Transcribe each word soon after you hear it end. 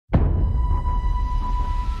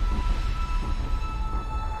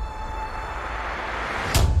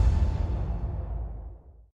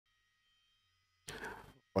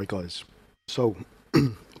Right guys, so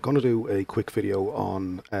I'm going to do a quick video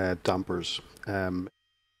on dampers,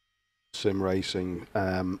 sim racing.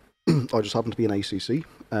 I just happen to be an ACC.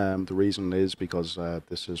 The reason is because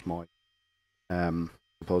this is my,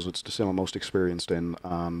 suppose it's the sim I'm most experienced in,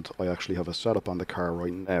 and I actually have a setup on the car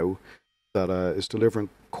right now that is delivering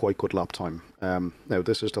quite good lap time. Now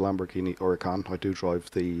this is the Lamborghini Huracan. I do drive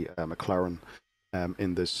the McLaren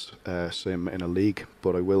in this sim in a league,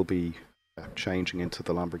 but I will be changing into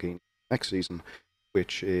the Lamborghini next season,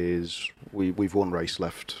 which is we've one race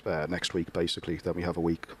left next week basically. Then we have a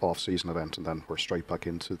week off-season event, and then we're straight back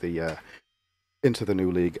into the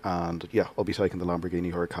new league. And yeah, I'll be taking the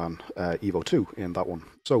Lamborghini Huracan Evo 2 in that one.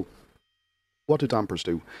 So, what do dampers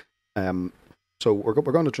do? So we're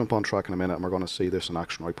going to jump on track in a minute, and we're going to see this in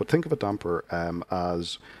action, right? But think of a damper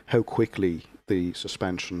as how quickly the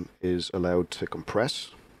suspension is allowed to compress,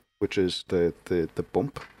 which is the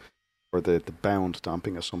bump, or the bound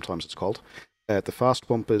damping as sometimes it's called. The fast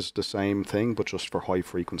bump is the same thing, but just for high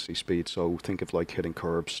frequency speed. So think of like hitting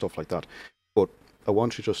curbs, stuff like that. But I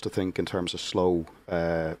want you just to think in terms of slow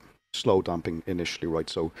damping initially, right?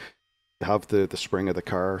 So you have the spring of the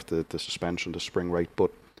car, the suspension, the spring rate,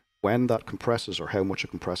 but when that compresses, or how much it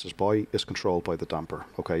compresses by, is controlled by the damper.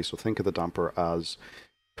 Okay, so think of the damper as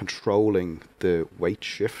controlling the weight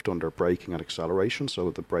shift under braking and acceleration.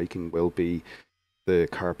 So the braking will be the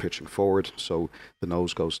car pitching forward, so the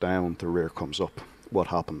nose goes down, the rear comes up. What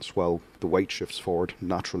happens? Well, the weight shifts forward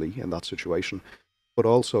naturally in that situation, but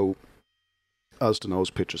also as the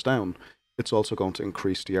nose pitches down, it's also going to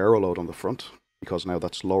increase the aero load on the front, because now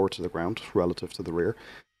that's lower to the ground relative to the rear,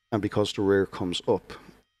 and because the rear comes up,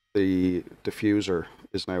 the diffuser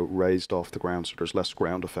is now raised off the ground, so there's less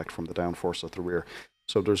ground effect from the downforce at the rear.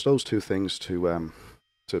 So there's those two things to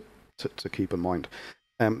keep in mind.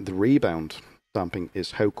 The rebound damping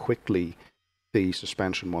is how quickly the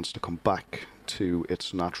suspension wants to come back to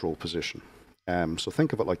its natural position. So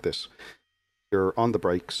think of it like this. You're on the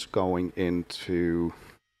brakes going into,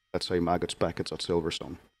 let's say, Maggots Beckett's at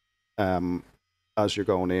Silverstone. As you're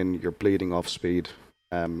going in, you're bleeding off speed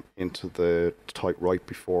into the tight right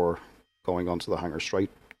before going onto the hanger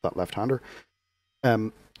straight, that left-hander.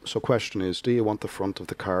 So question is, do you want the front of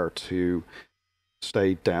the car to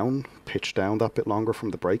stay down, pitch down that bit longer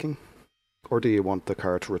from the braking? Or do you want the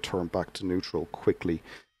car to return back to neutral quickly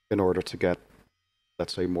in order to get,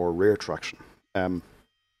 let's say, more rear traction? So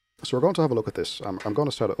we're going to have a look at this. I'm going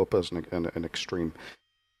to set it up as an extreme.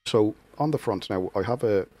 So on the front now, I have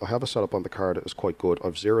a setup on the car that is quite good.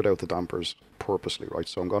 I've zeroed out the dampers purposely, right?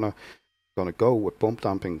 So I'm gonna go with bump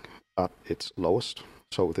damping at its lowest.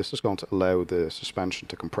 So this is going to allow the suspension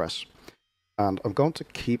to compress, and I'm going to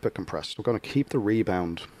keep it compressed. I'm going to keep the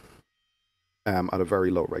rebound at a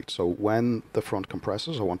very low rate. So when the front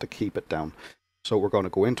compresses, I want to keep it down. So we're going to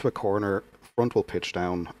go into a corner, front will pitch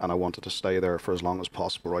down, and I want it to stay there for as long as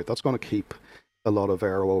possible, right? That's going to keep a lot of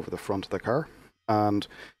aero over the front of the car, and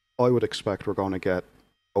I would expect we're going to get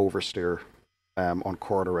oversteer on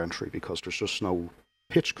corner entry, because there's just no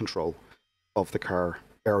pitch control of the car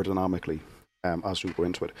aerodynamically as we go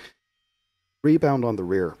into it. Rebound on the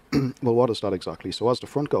rear. Well, what is that exactly? So as the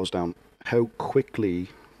front goes down, how quickly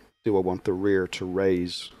do I want the rear to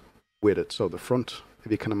raise with it? So the front,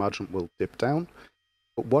 if you can imagine, will dip down.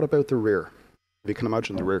 But what about the rear? If you can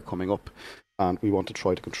imagine the rear coming up, and we want to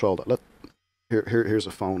try to control that. Here's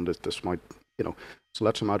a phone that this might, so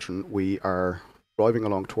let's imagine we are driving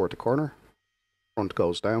along toward the corner, front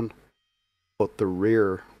goes down, but the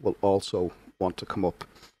rear will also want to come up.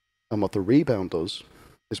 And what the rebound does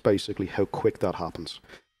is basically how quick that happens.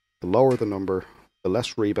 The lower the number, the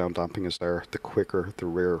less rebound damping is there, the quicker the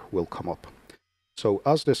rear will come up. So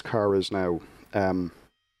as this car is now,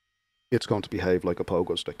 it's going to behave like a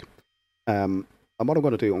pogo stick. And what I'm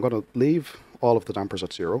going to do, I'm going to leave all of the dampers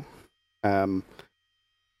at 0. So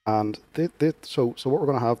what we're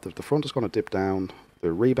going to have, the front is going to dip down,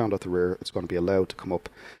 the rebound at the rear, it's going to be allowed to come up.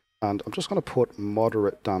 And I'm just going to put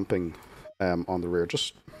moderate damping on the rear,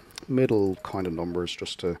 just middle kind of numbers,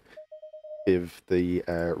 just to give the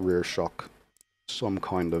rear shock some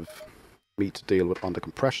kind of meat to deal with on the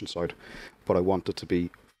compression side, but I want it to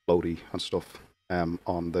be floaty and stuff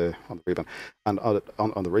on the rebound. And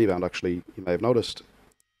on the rebound, actually, you may have noticed,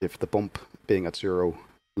 if the bump being at 0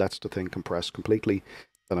 lets the thing compress completely,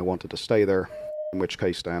 then I want it to stay there, in which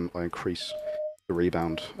case then I increase the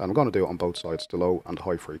rebound. And I'm going to do it on both sides, the low and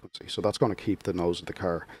high frequency. So that's going to keep the nose of the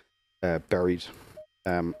car buried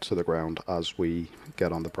to the ground as we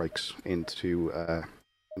get on the brakes into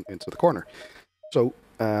the corner. So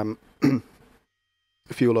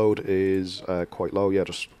fuel load is quite low. Yeah,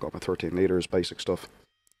 just got my 13 liters, basic stuff.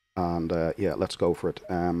 And yeah, let's go for it.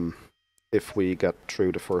 If we get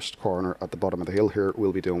through the first corner at the bottom of the hill here,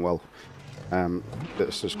 we'll be doing well.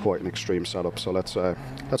 This is quite an extreme setup, so let's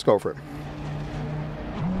go for it.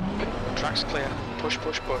 Track's clear. Push,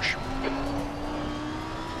 push, push.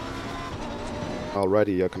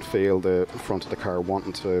 Already I can feel the front of the car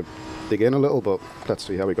wanting to dig in a little, but let's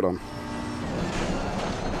see how we get on.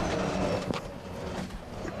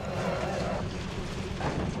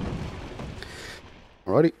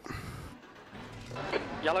 Alrighty.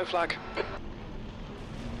 Yellow flag.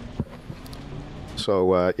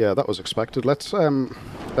 So yeah, that was expected. Let's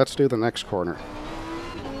do the next corner.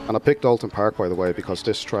 And I picked Alton Park, by the way, because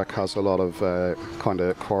this track has a lot of kind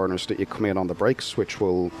of corners that you come in on the brakes, which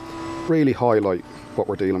will really highlight what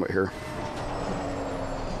we're dealing with here.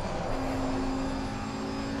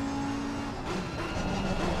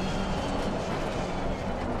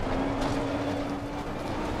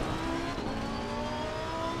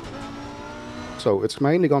 So it's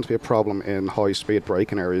mainly going to be a problem in high-speed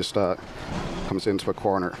braking areas that comes into a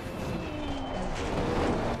corner.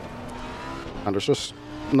 And there's just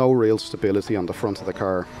no real stability on the front of the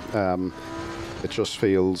car. It just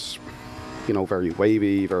feels, you know, very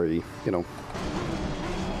wavy, very, you know.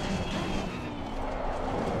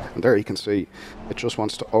 And there you can see, it just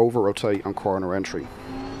wants to over-rotate on corner entry.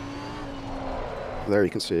 There you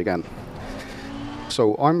can see again.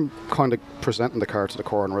 So I'm kind of presenting the car to the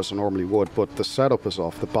corner as I normally would, but the setup is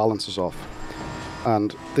off, the balance is off.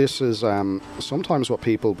 And this is sometimes what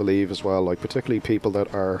people believe as well, like particularly people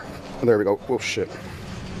that are... There we go. Oh, shit.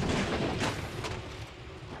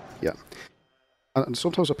 Yeah. And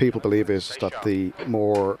sometimes what people believe is that the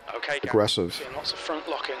more aggressive... Lots of front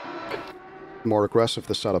locking. The more aggressive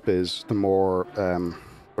the setup is, the more...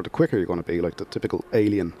 or the quicker you're going to be, like the typical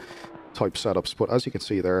alien type setups. But as you can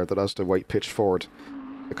see there, that as the weight pitched forward,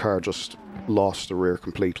 the car just lost the rear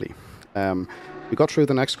completely. We got through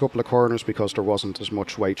the next couple of corners because there wasn't as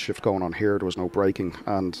much weight shift going on here. There was no braking,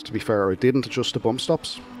 and to be fair, I didn't adjust the bump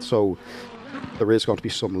stops, so there is going to be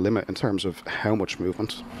some limit in terms of how much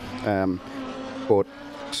movement. But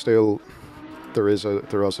still, there is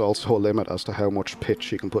also a limit as to how much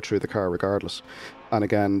pitch you can put through the car regardless. And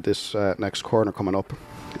again, this next corner coming up,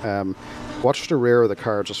 watch the rear of the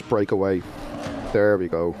car just break away. There we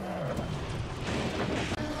go.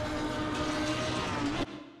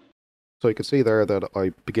 So you can see there that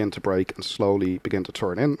I begin to brake and slowly begin to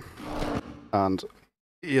turn in. And,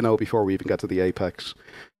 you know, before we even get to the apex,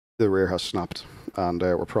 the rear has snapped. And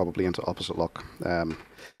we're probably into opposite lock.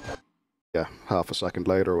 Yeah, half a second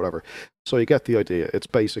later or whatever. So you get the idea. It's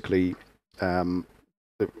basically the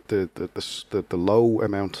low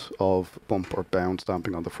amount of bump or bounce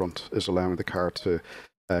damping on the front is allowing the car to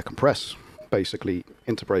compress, basically,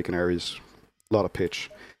 into braking areas, a lot of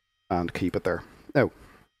pitch, and keep it there. Now,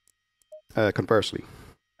 conversely,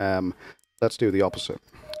 let's do the opposite.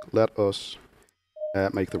 Let us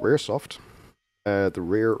make the rear soft, the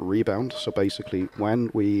rear rebound. So basically, when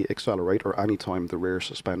we accelerate or any time the rear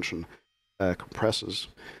suspension compresses,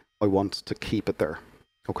 I want to keep it there.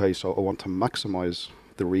 Okay, so I want to maximize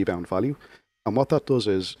the rebound value. And what that does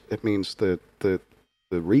is, it means the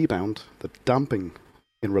rebound, the damping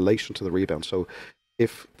in relation to the rebound. So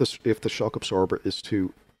if the shock absorber is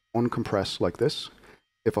to uncompress like this,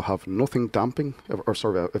 if I have nothing damping,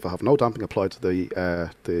 if I have no damping applied to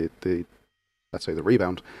the let's say the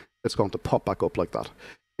rebound, it's going to pop back up like that.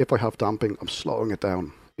 If I have damping, I'm slowing it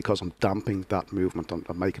down because I'm damping that movement.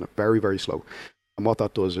 I'm making it very, very slow. And what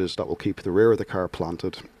that does is that will keep the rear of the car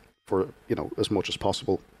planted for, you know, as much as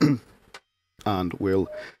possible, and will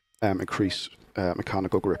increase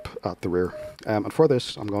mechanical grip at the rear. And for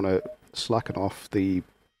this, I'm going to slacken off the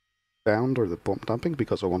bound or the bump damping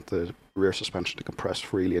because I want the rear suspension to compress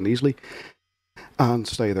freely and easily and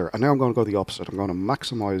stay there. And now I'm going to go the opposite. I'm going to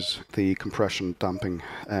maximize the compression damping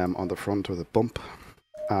on the front or the bump.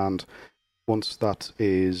 And once that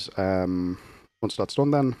is once that's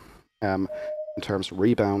done, then in terms of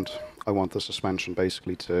rebound, I want the suspension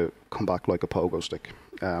basically to come back like a pogo stick,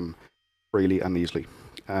 freely and easily.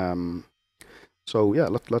 So yeah,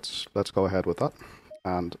 let's go ahead with that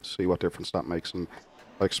and see what difference that makes. And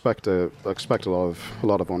I expect a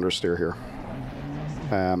lot of understeer here,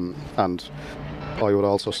 and I would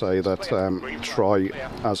also say that try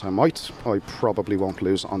as I might, I probably won't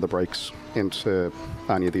lose on the brakes into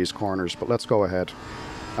any of these corners. But let's go ahead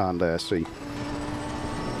and see.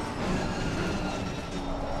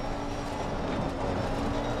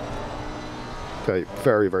 Okay,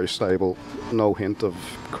 very, very stable. No hint of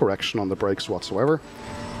correction on the brakes whatsoever.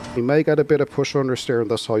 We may get a bit of push understeer in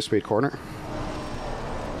this high-speed corner.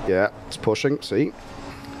 Yeah, it's pushing, see?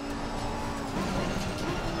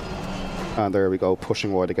 And there we go,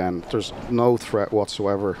 pushing wide again. There's no threat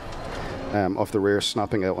whatsoever of the rear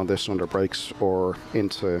snapping out on this under brakes or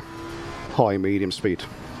into high medium speed.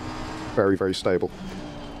 Very, very stable.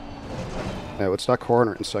 Now it's that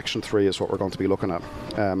corner in section 3 is what we're going to be looking at.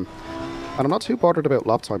 And I'm not too bothered about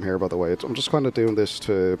lap time here, by the way. I'm just kind of doing this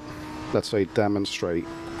to, let's say, demonstrate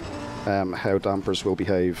how dampers will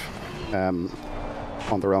behave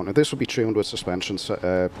on their own. Now this would be tuned with suspension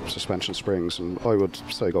springs, and I would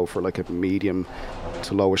say go for like a medium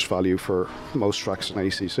to lowish value for most tracks in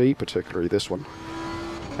ACC, particularly this one.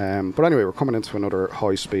 But anyway, we're coming into another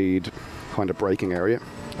high speed kind of braking area.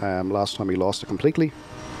 Last time we lost it completely.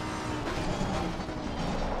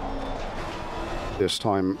 This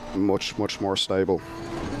time much more stable.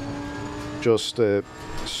 Just a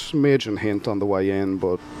smidgen hint on the way in,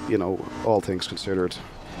 but you know, all things considered,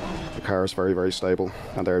 the car is very, very stable.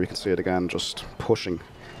 And there you can see it again, just pushing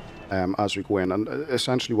as we go in. And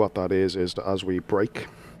essentially what that is that as we brake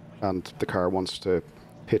and the car wants to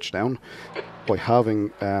pitch down, by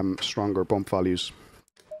having stronger bump values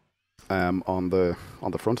on the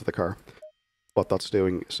front of the car, what that's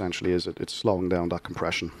doing essentially is it's slowing down that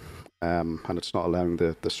compression, and it's not allowing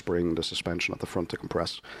the spring, the suspension at the front to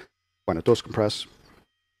compress. When it does compress,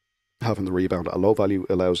 having the rebound at a low value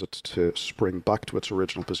allows it to spring back to its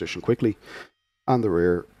original position quickly, and the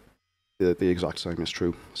rear, the exact same is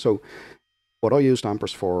true. So what I use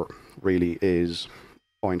dampers for really is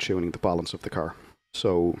fine-tuning the balance of the car.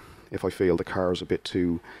 So if I feel the car is a bit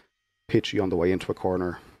too pitchy on the way into a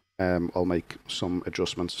corner, I'll make some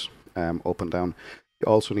adjustments up and down.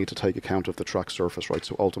 You also need to take account of the track surface, right?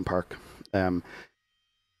 So Alton Park, you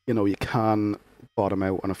know, you can bottom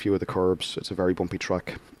out on a few of the curbs. It's a very bumpy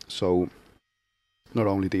track. So not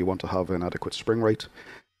only do you want to have an adequate spring rate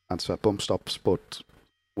and set bump stops, but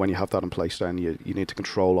when you have that in place, then you need to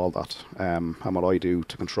control all that. And what I do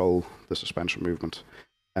to control the suspension movement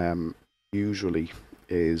usually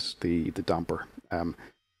is the damper.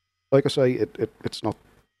 Like I say, it's not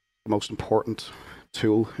the most important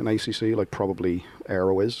tool in ACC, like probably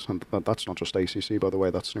aero is, and that's not just ACC, by the way,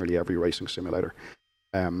 that's nearly every racing simulator.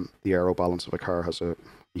 The aero balance of a car has a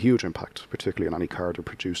huge impact, particularly on any car that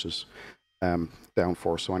produces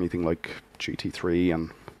downforce, so anything like GT3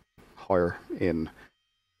 and higher in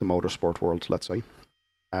the motorsport world, let's say.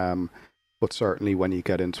 But certainly when you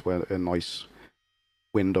get into a nice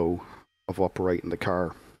window of operating the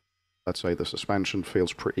car, let's say the suspension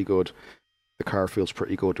feels pretty good, the car feels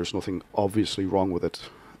pretty good, there's nothing obviously wrong with it,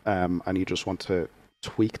 and you just want to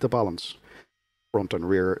tweak the balance front and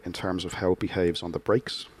rear in terms of how it behaves on the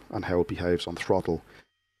brakes and how it behaves on throttle.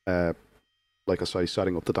 Like I say,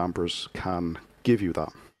 setting up the dampers can give you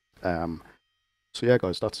that. So yeah,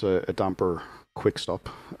 guys, that's a damper quick stop.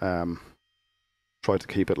 Try to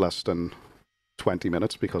keep it less than 20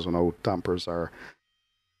 minutes because I know dampers are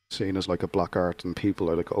seen as like a black art and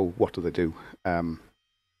people are like, oh, what do they do?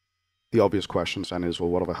 The obvious questions then is, well,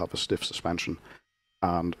 what if I have a stiff suspension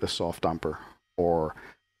and a soft damper, or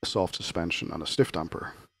a soft suspension and a stiff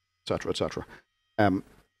damper, etc., etc.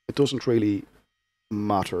 It doesn't really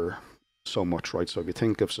matter so much, right? So if you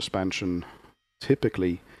think of suspension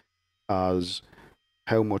typically as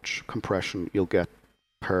how much compression you'll get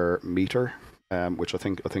per meter, which I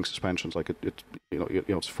think suspension's like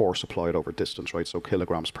it's force applied over distance, right? So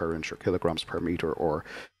kilograms per inch or kilograms per meter or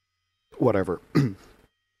whatever.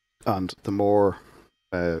 And the more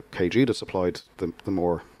kg that's applied, the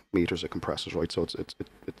more meters it compresses, right? So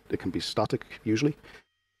it can be static usually.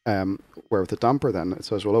 Where with the damper, then it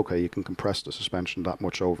says, well, okay, you can compress the suspension that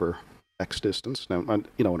much over X distance. Now, and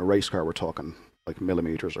in a race car, we're talking like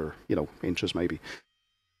millimeters or inches maybe.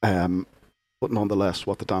 But nonetheless,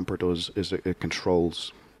 what the damper does is it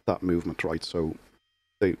controls that movement, right? So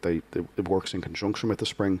it works in conjunction with the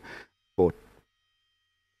spring, but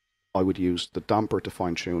I would use the damper to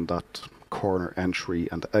fine-tune that corner entry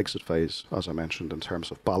and exit phase, as I mentioned, in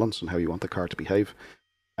terms of balance and how you want the car to behave.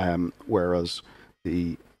 Whereas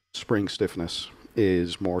the spring stiffness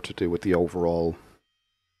is more to do with the overall,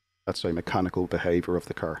 let's say, mechanical behavior of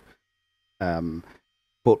the car.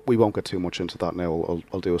 But we won't get too much into that now.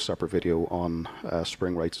 I'll do a separate video on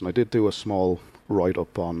spring rates. And I did do a small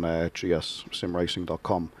write-up on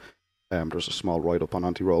gssimracing.com. There's a small write-up on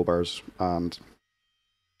anti-roll bars and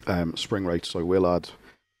spring rates. I will add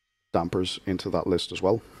dampers into that list as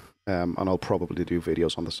well. And I'll probably do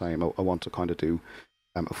videos on the same. I want to kind of do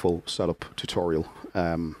a full setup tutorial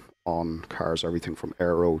on cars, everything from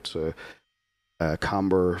aero to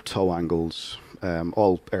camber, toe angles,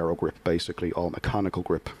 all aero grip, basically, all mechanical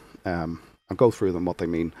grip, and go through them, what they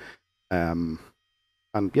mean, and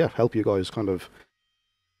yeah, help you guys kind of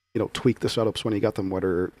tweak the setups when you get them,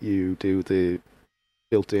 whether you do the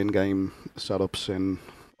built-in game setups in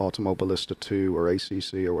Automobilista 2 or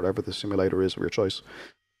ACC or whatever the simulator is of your choice,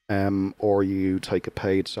 or you take a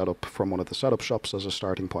paid setup from one of the setup shops as a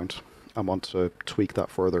starting point and want to tweak that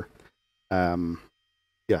further.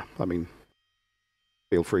 Yeah, I mean,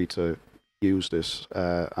 feel free to use this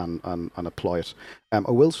and apply it. I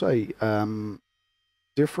will say,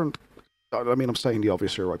 different. I mean, I'm saying the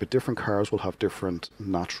obvious here, right? But different cars will have different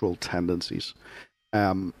natural tendencies.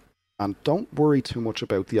 And don't worry too much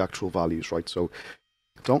about the actual values, right? So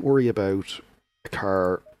don't worry about a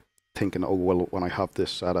car thinking, oh, well, when I have this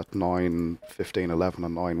set at 9, 15, 11,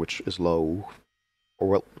 and 9, which is low, or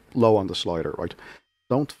well, low on the slider, right?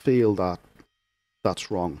 Don't feel that that's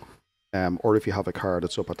wrong. Or if you have a car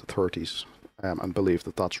that's up at the 30s and believe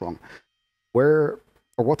that that's wrong. Where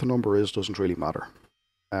or what the number is doesn't really matter.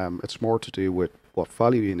 It's more to do with what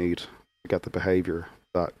value you need to get the behavior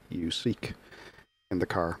that you seek in the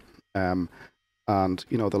car. And,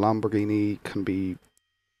 the Lamborghini can be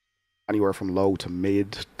anywhere from low to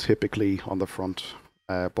mid, typically on the front.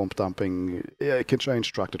 Bump damping, yeah, it can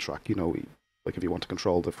change track to track, like if you want to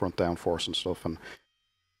control the front downforce and stuff.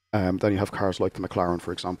 And then you have cars like the McLaren,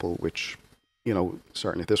 for example, which,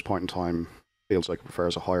 certainly at this point in time, feels like it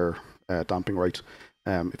prefers a higher damping rate.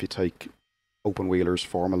 If you take open wheelers,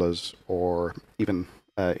 formulas, or even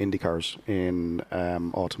Indy cars in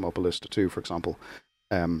Automobilista 2, for example,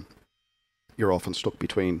 you're often stuck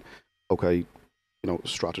between, okay,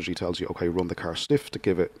 strategy tells you, okay, run the car stiff to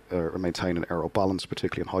give it or maintain an aero balance,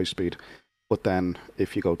 particularly in high speed. But then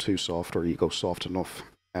if you go too soft or you go soft enough,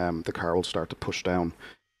 the car will start to push down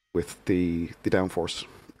with the downforce.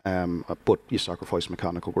 But you sacrifice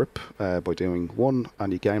mechanical grip by doing one,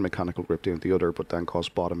 and you gain mechanical grip doing the other, but then cause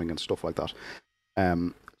bottoming and stuff like that.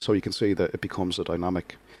 So you can see that it becomes a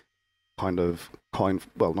dynamic kind of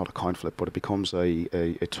well, not a coin flip, but it becomes a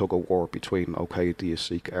tug of war between, okay, do you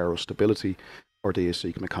seek aero stability or do you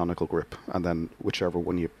seek mechanical grip? And then whichever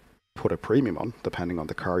one you put a premium on, depending on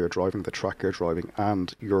the car you're driving, the track you're driving,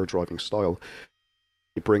 and your driving style,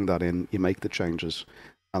 you bring that in, you make the changes,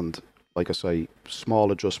 and like I say,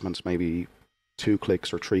 small adjustments, maybe 2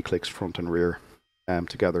 clicks or 3 clicks front and rear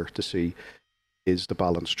together to see, is the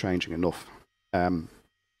balance changing enough. One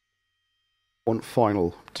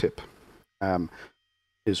final tip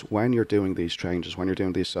is when you're doing these changes, when you're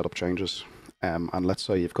doing these setup changes, and let's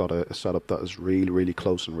say you've got a setup that is really, really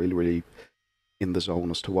close and really, really in the zone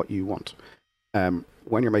as to what you want.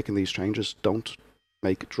 When you're making these changes, don't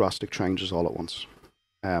make drastic changes all at once.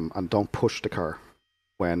 And don't push the car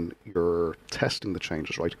when you're testing the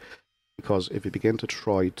changes, right? Because if you begin to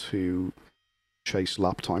try to chase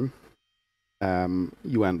lap time,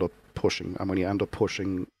 you end up pushing. And when you end up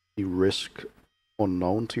pushing, you risk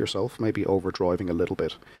unknown to yourself, maybe overdriving a little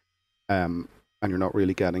bit. And you're not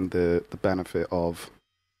really getting the benefit of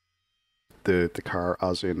the car,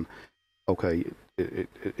 as in, okay,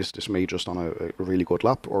 is this me just on a really good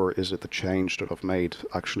lap, or is it the change that I've made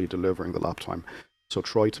actually delivering the lap time? So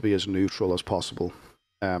try to be as neutral as possible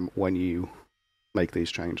when you make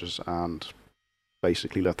these changes, and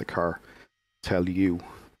basically let the car tell you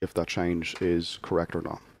if that change is correct or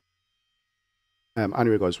not.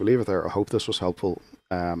 Anyway, guys, we'll leave it there. I hope this was helpful.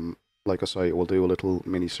 Like I say, we'll do a little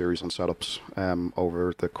mini-series on setups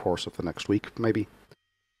over the course of the next week, maybe.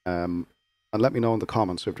 And let me know in the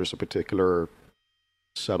comments if there's a particular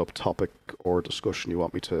setup topic or discussion you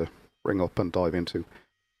want me to bring up and dive into.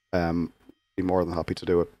 Be more than happy to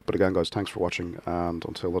do it. But again, guys, thanks for watching, and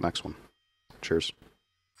until the next one. Cheers.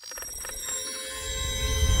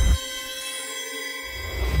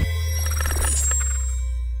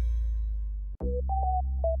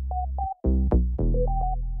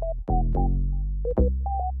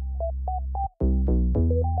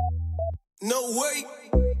 No way.